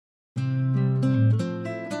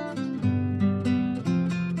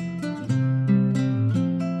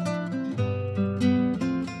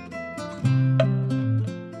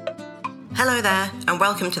Hello there, and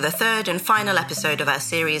welcome to the third and final episode of our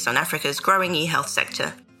series on Africa's growing e-health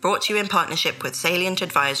sector, brought to you in partnership with Salient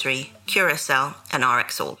Advisory, Curacel and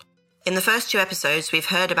RxAll. In the first two episodes, we've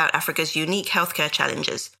heard about Africa's unique healthcare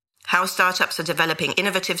challenges, how startups are developing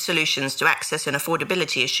innovative solutions to access and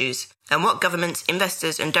affordability issues, and what governments,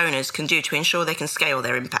 investors and donors can do to ensure they can scale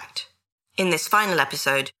their impact. In this final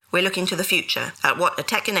episode, we're looking to the future at what a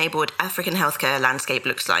tech-enabled African healthcare landscape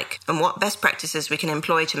looks like and what best practices we can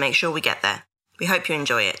employ to make sure we get there. We hope you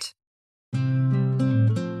enjoy it.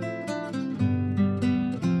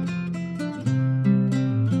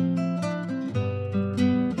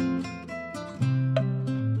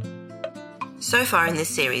 So far in this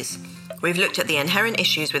series, we've looked at the inherent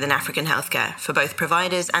issues within African healthcare for both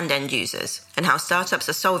providers and end users, and how startups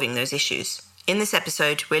are solving those issues. In this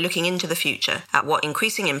episode, we're looking into the future at what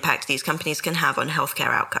increasing impact these companies can have on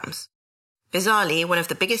healthcare outcomes. Bizarrely, one of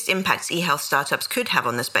the biggest impacts e-health startups could have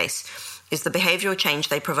on the space is the behavioural change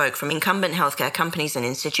they provoke from incumbent healthcare companies and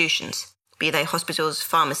institutions, be they hospitals,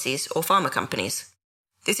 pharmacies, or pharma companies.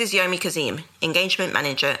 This is Yomi Kazim, Engagement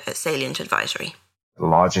Manager at Salient Advisory.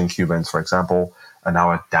 Large incumbents, for example, are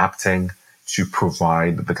now adapting to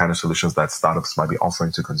provide the kind of solutions that startups might be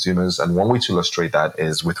offering to consumers. And one way to illustrate that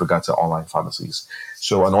is with regard to online pharmacies.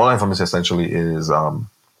 So an online pharmacy essentially is a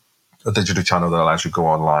digital channel that allows you to go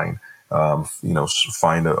online,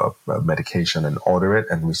 find a medication and order it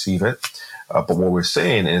and receive it. But what we're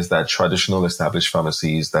saying is that traditional established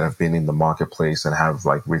pharmacies that have been in the marketplace and have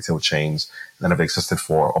like retail chains that have existed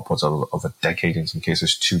for upwards of a decade, in some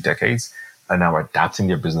cases 2 decades, are now adapting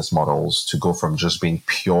their business models to go from just being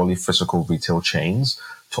purely physical retail chains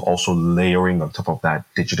to also layering on top of that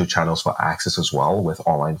digital channels for access as well with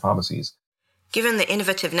online pharmacies. Given the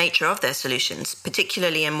innovative nature of their solutions,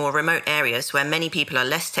 particularly in more remote areas where many people are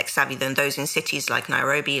less tech-savvy than those in cities like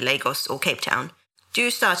Nairobi, Lagos or Cape Town,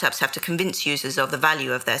 do startups have to convince users of the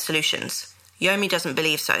value of their solutions? Yomi doesn't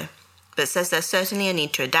believe so, but says there's certainly a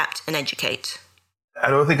need to adapt and educate. I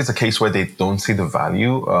don't think it's a case where they don't see the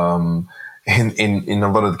value. In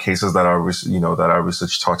a lot of the cases that our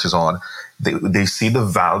research touches on, they see the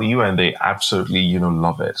value and they absolutely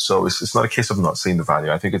love it. So it's not a case of not seeing the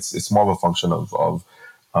value. I think it's more of a function of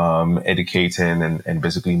educating and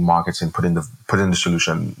basically marketing, putting the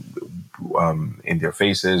solution in their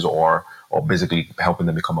faces or basically helping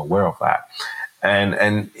them become aware of that.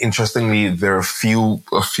 And interestingly, there are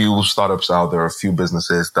a few startups out there, a few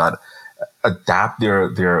businesses that adapt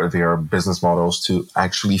their business models to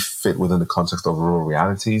actually fit within the context of rural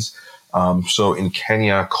realities. So in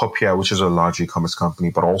Kenya, Copia, which is a large e-commerce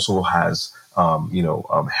company, but also has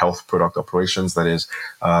health product operations. That is,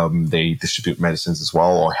 they distribute medicines as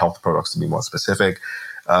well, or health products to be more specific.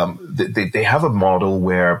 They have a model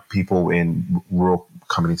where people in rural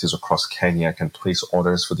communities across Kenya can place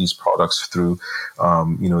orders for these products through,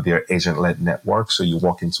 their agent-led network. So you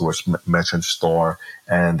walk into a merchant store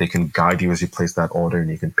and they can guide you as you place that order and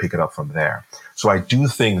you can pick it up from there. So I do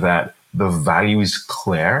think that the value is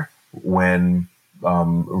clear when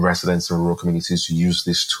residents in rural communities use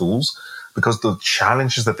these tools, because the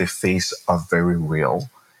challenges that they face are very real.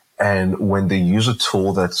 And when they use a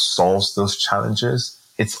tool that solves those challenges,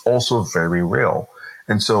 it's also very real.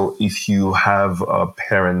 And so if you have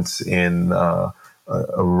parents in a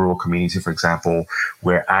rural community, for example,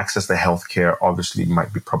 where access to healthcare obviously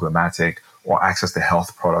might be problematic, or access to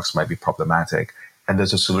health products might be problematic, and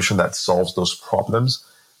there's a solution that solves those problems,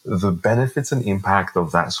 the benefits and impact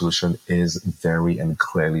of that solution is very and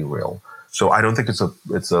clearly real. So I don't think it's a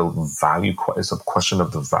value. It's a question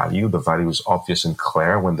of the value. The value is obvious and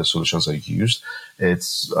clear when the solutions are used.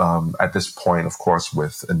 It's at this point, of course,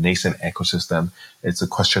 with a nascent ecosystem, it's a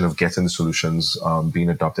question of getting the solutions being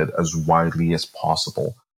adopted as widely as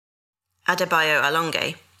possible. Adebayo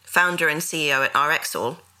Alonge, founder and CEO at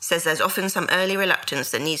RxAll, says there's often some early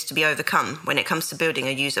reluctance that needs to be overcome when it comes to building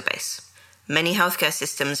a user base. Many healthcare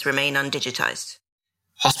systems remain undigitized.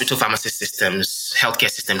 Hospital pharmacy systems, healthcare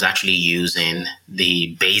systems actually using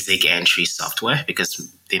the basic entry software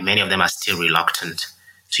because many of them are still reluctant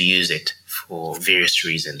to use it for various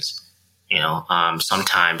reasons.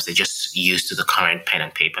 Sometimes they're just used to the current pen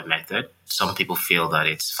and paper method. Some people feel that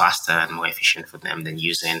it's faster and more efficient for them than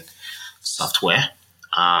using software.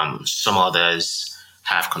 Some others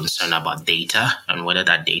have concern about data and whether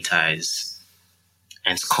that data is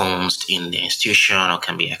ensconced in the institution or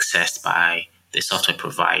can be accessed by the software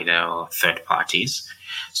provider or third parties.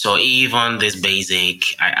 So even this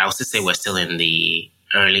basic, I would say we're still in the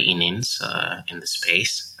early innings in the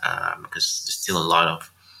space because there's still a lot of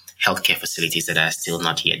healthcare facilities that are still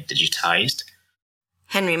not yet digitized.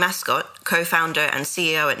 Henry Mascott, co-founder and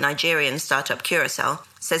CEO at Nigerian startup Curacel,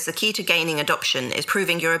 says the key to gaining adoption is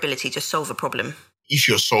proving your ability to solve a problem. If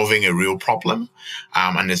you're solving a real problem,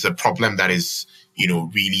 and it's a problem that is,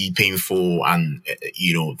 really painful, and,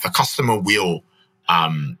 the customer will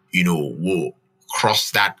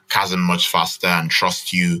cross that chasm much faster and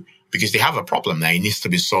trust you because they have a problem that it needs to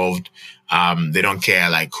be solved. They don't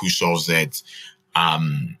care who solves it,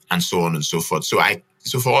 and so on and so forth.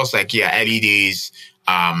 So for us, early days,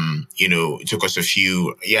 it took us a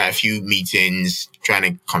few meetings trying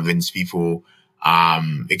to convince people,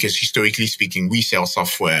 because historically speaking, we sell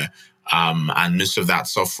software, and most of that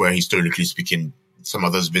software, historically speaking, some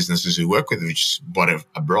of those businesses we work with, we just bought it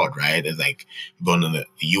abroad, right? They've gone to the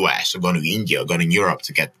US or gone to India or gone in Europe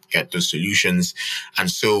to get those solutions.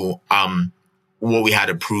 And so, what we had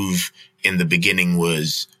to prove in the beginning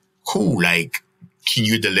was, cool, can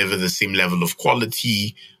you deliver the same level of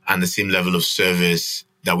quality and the same level of service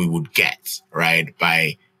that we would get, right?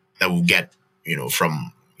 That we'll get,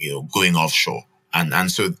 from, going offshore.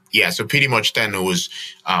 And so pretty much then it was,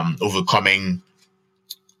 overcoming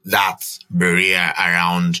that barrier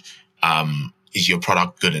around, is your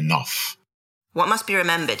product good enough? What must be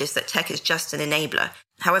remembered is that tech is just an enabler,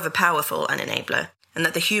 however powerful an enabler, and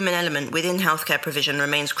that the human element within healthcare provision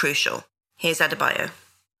remains crucial. Here's Adebayo.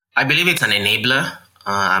 I believe it's an enabler.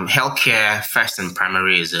 Healthcare, first and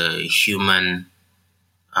primary, is a human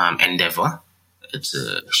endeavor. It's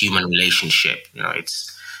a human relationship.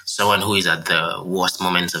 It's someone who is at the worst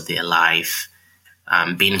moments of their life,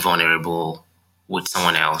 being vulnerable with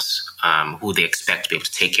someone else, who they expect to be able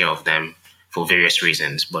to take care of them for various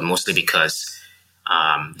reasons, but mostly because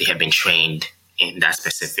they have been trained in that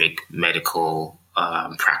specific medical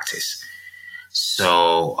practice.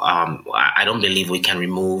 So I don't believe we can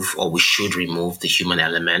remove, or we should remove, the human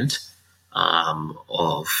element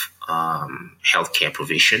of healthcare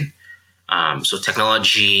provision. So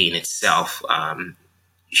technology in itself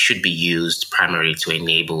should be used primarily to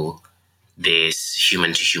enable this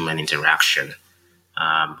human-to-human interaction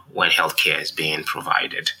when healthcare is being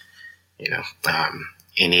provided.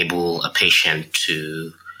 Enable a patient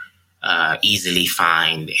to easily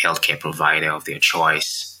find a healthcare provider of their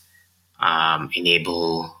choice.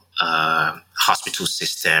 Enable a hospital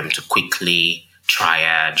system to quickly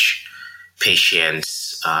triage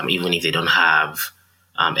patients, even if they don't have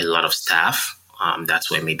a lot of staff. That's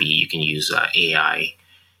where maybe you can use AI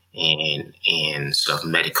in sort of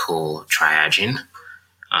medical triaging.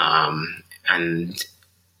 And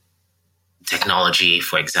technology,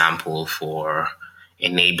 for example, for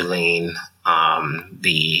enabling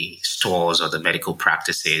the stores or the medical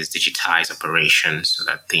practices digitize operations so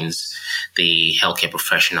that the healthcare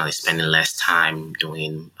professional is spending less time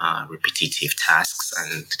doing repetitive tasks,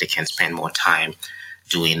 and they can spend more time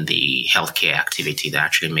doing the healthcare activity that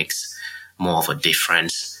actually makes more of a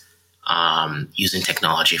difference. Using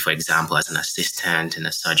technology, for example, as an assistant in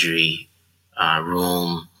a surgery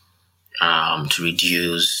room, to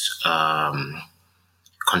reduce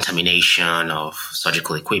contamination of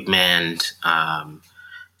surgical equipment,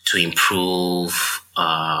 to improve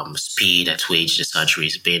speed at which the surgery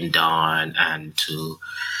is being done, and to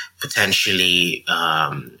potentially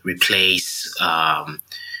replace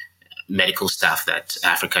medical staff that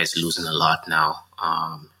Africa is losing a lot now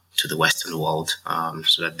to the Western world,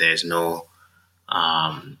 so that there's no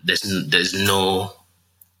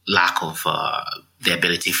lack of the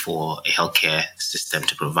ability for a healthcare system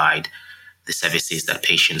to provide the services that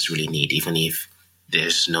patients really need, even if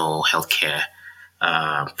there's no healthcare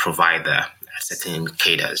provider at certain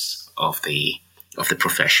cadres of the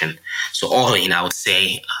profession. So all in, I would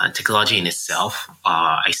say technology in itself,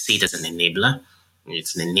 I see it as an enabler.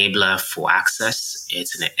 It's an enabler for access.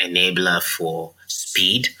 It's an enabler for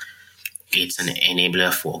speed. It's an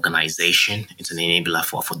enabler for organization. It's an enabler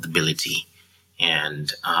for affordability.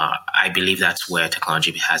 And I believe that's where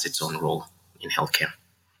technology has its own role in healthcare.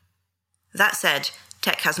 That said,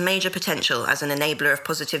 tech has major potential as an enabler of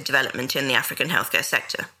positive development in the African healthcare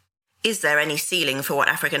sector. Is there any ceiling for what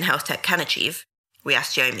African health tech can achieve? We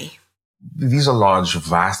asked Yomi. These are large,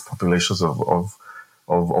 vast populations of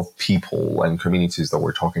people and communities that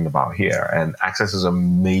we're talking about here, and access is a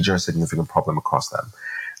major, significant problem across them.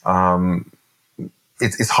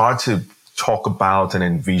 It's hard to talk about and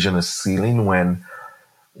envision a ceiling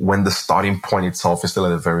when the starting point itself is still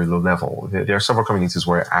at a very low level. There are several communities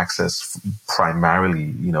where access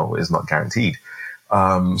primarily, is not guaranteed.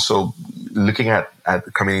 So looking at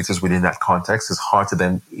communities within that context is hard to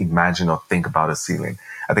then imagine or think about a ceiling.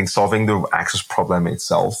 I think solving the access problem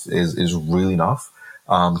itself is really enough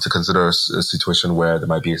to consider a situation where there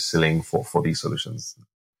might be a ceiling for these solutions.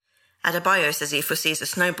 Adebayo says he foresees a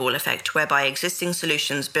snowball effect whereby existing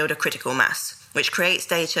solutions build a critical mass, which creates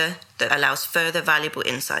data that allows further valuable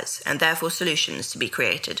insights and therefore solutions to be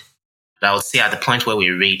created. I would say at the point where we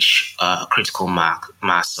reach a critical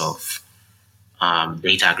mass of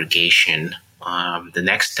data aggregation, the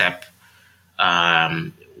next step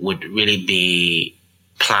would really be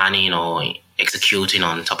planning or executing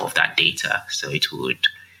on top of that data. So it would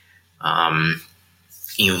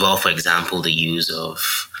involve, for example, the use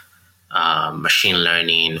of machine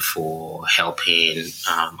learning for helping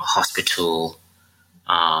a hospital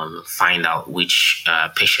find out which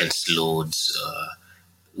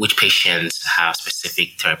which patients have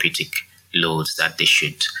specific therapeutic loads that they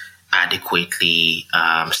should adequately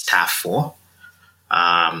staff for.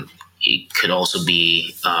 It could also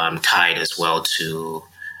be tied as well to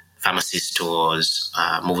pharmacy stores,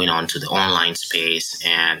 moving on to the online space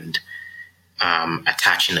and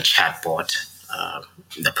attaching a chatbot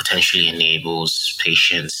that potentially enables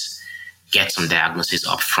patients get some diagnosis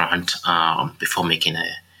upfront before making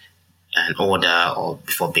an order or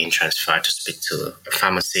before being transferred to speak to a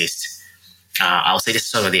pharmacist. I'll say this is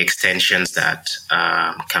some of the extensions that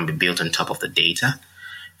can be built on top of the data.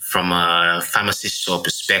 From a pharmacy store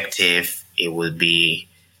perspective, it will be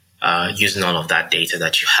using all of that data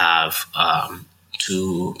that you have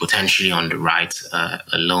to potentially underwrite a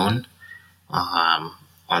loan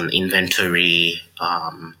on inventory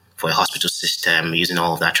for a hospital system, using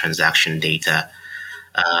all of that transaction data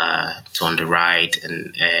to underwrite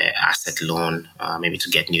an asset loan, maybe to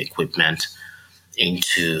get new equipment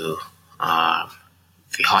into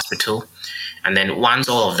the hospital. And then once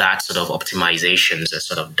all of that sort of optimizations are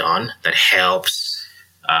sort of done, that helps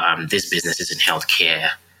these businesses in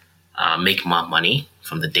healthcare make more money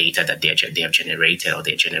from the data that they have generated or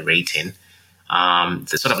they're generating.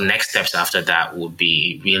 The sort of next steps after that would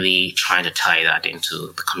be really trying to tie that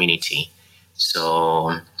into the community.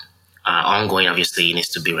 So ongoing, obviously, needs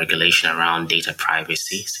to be regulation around data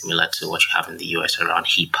privacy, similar to what you have in the US around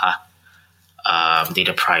HIPAA.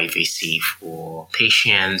 Data privacy for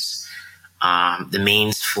patients, the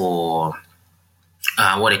means for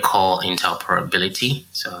what they call interoperability.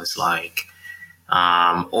 So it's like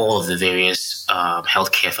all of the various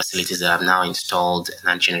healthcare facilities that have now installed and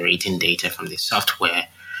are generating data from the software,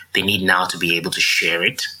 they need now to be able to share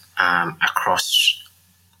it across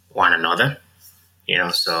one another.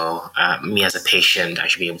 So me as a patient, I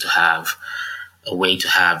should be able to have a way to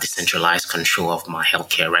have decentralized control of my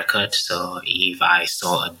healthcare record. So if I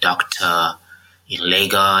saw a doctor in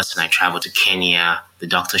Lagos and I travel to Kenya, the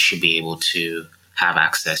doctor should be able to have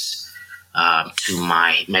access to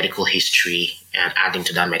my medical history and adding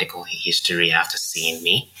to that medical history after seeing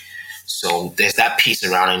me. So there's that piece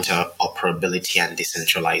around interoperability and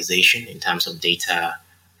decentralization in terms of data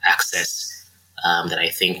access that I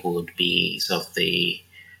think would be sort of the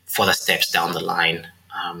further steps down the line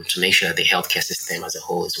to make sure that the healthcare system as a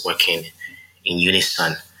whole is working in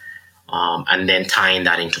unison. And then tying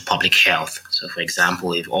that into public health. So, for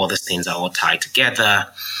example, if all these things are all tied together,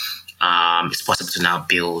 it's possible to now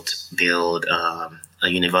build a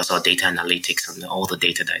universal data analytics on all the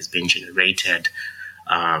data that is being generated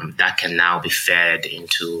that can now be fed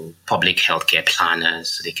into public healthcare planners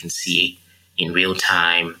so they can see in real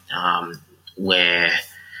time where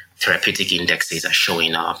therapeutic indexes are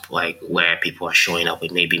showing up, like where people are showing up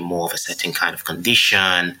with maybe more of a certain kind of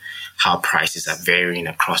condition, how prices are varying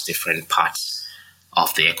across different parts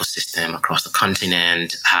of the ecosystem, across the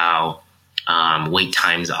continent, how wait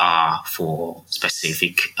times are for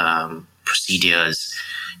specific procedures,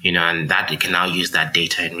 and that they can now use that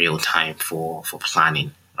data in real time for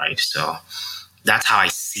planning, right? So that's how I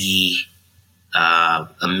see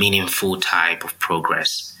a meaningful type of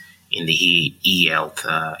progress in the e-health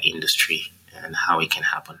industry and how it can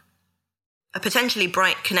happen. A potentially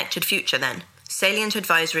bright connected future then. Salient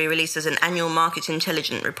Advisory releases an annual market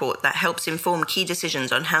intelligence report that helps inform key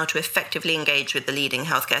decisions on how to effectively engage with the leading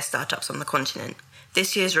healthcare startups on the continent.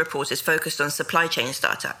 This year's report is focused on supply chain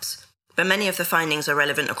startups, but many of the findings are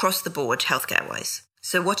relevant across the board healthcare-wise.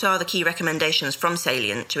 So what are the key recommendations from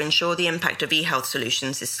Salient to ensure the impact of e-health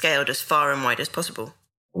solutions is scaled as far and wide as possible?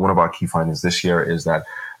 One of our key findings this year is that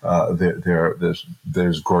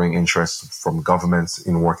there's growing interest from governments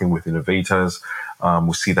in working with innovators.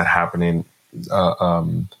 We see that happening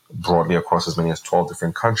broadly across as many as 12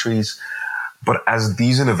 different countries. But as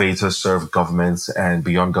these innovators serve governments and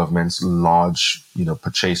beyond governments, large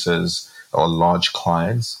purchasers or large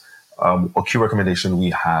clients, a key recommendation we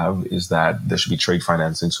have is that there should be trade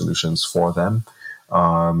financing solutions for them.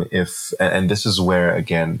 And this is where,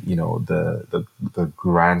 again, the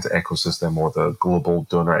grant ecosystem or the global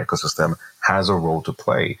donor ecosystem has a role to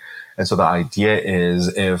play. And so the idea is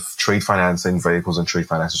if trade financing vehicles and trade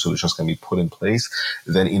financing solutions can be put in place,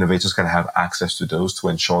 then innovators can have access to those to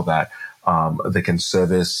ensure that they can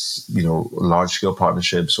service, large scale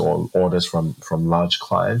partnerships or orders from large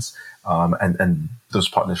clients. And those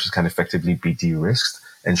partnerships can effectively be de-risked,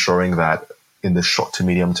 ensuring that in the short to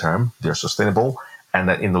medium term, they're sustainable, and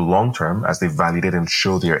that in the long term, as they validate and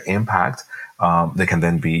show their impact, they can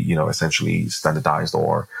then be, essentially standardized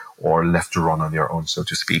or left to run on their own, so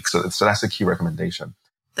to speak. So that's a key recommendation.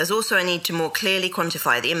 There's also a need to more clearly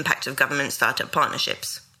quantify the impact of government startup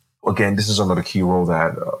partnerships. Again, this is another key role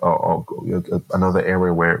that, another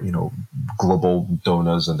area where, global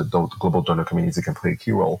donors and the global donor community can play a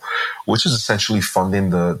key role, which is essentially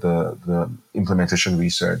funding the implementation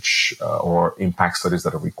research or impact studies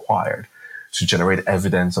that are required to generate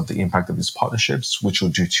evidence of the impact of these partnerships, which will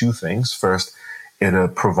do two things. First, it'll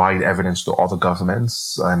provide evidence to other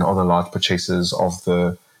governments and other large purchasers of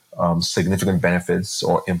the significant benefits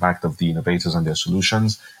or impact of the innovators and their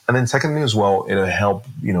solutions. And then secondly, as well, it'll help,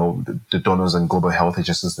 the donors and global health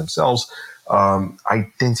agencies themselves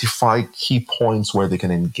identify key points where they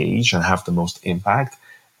can engage and have the most impact.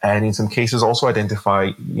 And in some cases, also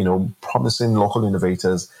identify, promising local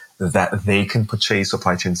innovators that they can purchase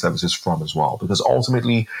supply chain services from as well. Because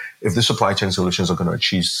ultimately, if the supply chain solutions are going to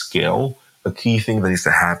achieve scale, a key thing that needs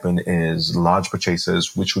to happen is large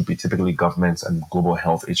purchasers, which would be typically governments and global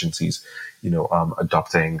health agencies,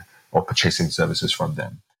 adopting or purchasing services from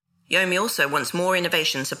them. Yomi also wants more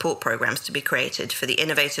innovation support programs to be created for the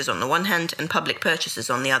innovators on the one hand and public purchasers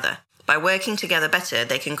on the other. By working together better,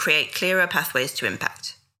 they can create clearer pathways to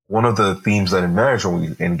impact. One of the themes that emerge when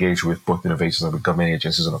we engage with both innovators and with government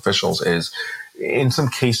agencies and officials is, in some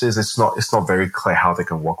cases, it's not very clear how they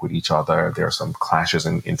can work with each other. There are some clashes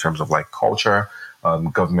in terms of culture.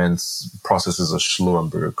 Government's processes are slow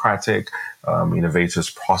and bureaucratic. Innovators'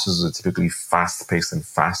 processes are typically fast-paced and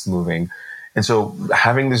fast-moving. And so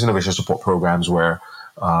having these innovation support programs where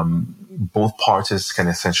both parties can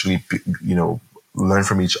essentially, learn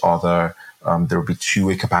from each other. There will be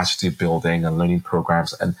two-way capacity building and learning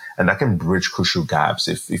programs, and that can bridge crucial gaps.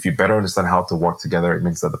 If you better understand how to work together, it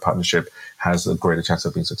means that the partnership has a greater chance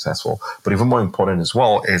of being successful. But even more important as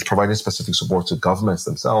well is providing specific support to governments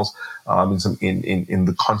themselves. In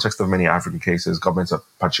the context of many African cases, governments are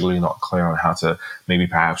particularly not clear on how to maybe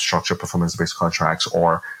perhaps structure performance-based contracts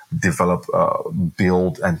or develop,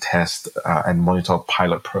 build and test and monitor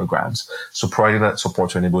pilot programs. So providing that support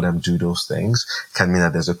to enable them to do those things can mean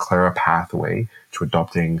that there's a clearer pathway to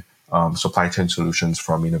adopting supply chain solutions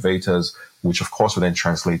from innovators, which of course will then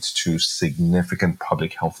translate to significant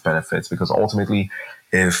public health benefits. Because ultimately,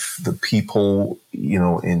 if the people,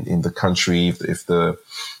 in the country, if the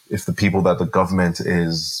people that the government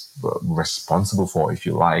is responsible for, if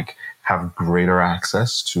you like, have greater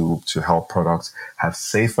access to health products, have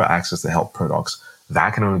safer access to health products,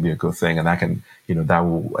 that can only be a good thing, and that can, that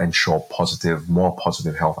will ensure more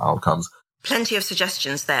positive health outcomes. Plenty of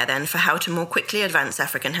suggestions there then for how to more quickly advance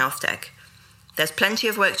African health tech. There's plenty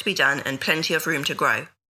of work to be done and plenty of room to grow.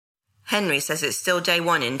 Henry says it's still day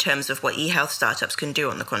one in terms of what e-health startups can do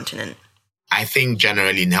on the continent. I think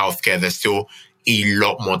generally in healthcare, there's still a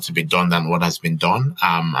lot more to be done than what has been done.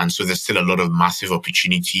 And so there's still a lot of massive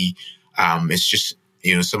opportunity. It's just,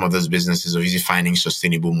 some of those businesses are easily finding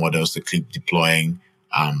sustainable models to keep deploying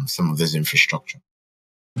some of this infrastructure.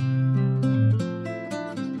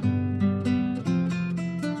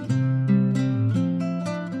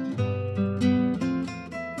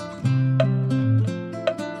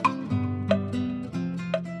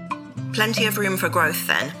 Plenty of room for growth,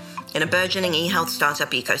 then, in a burgeoning e-health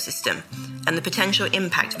startup ecosystem, and the potential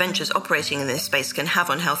impact ventures operating in this space can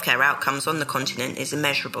have on healthcare outcomes on the continent is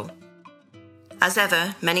immeasurable. As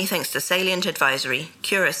ever, many thanks to Salient Advisory,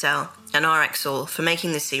 Curacel and RxAll for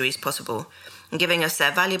making this series possible and giving us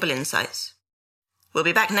their valuable insights. We'll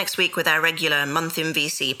be back next week with our regular Month in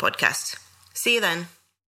VC podcast. See you then.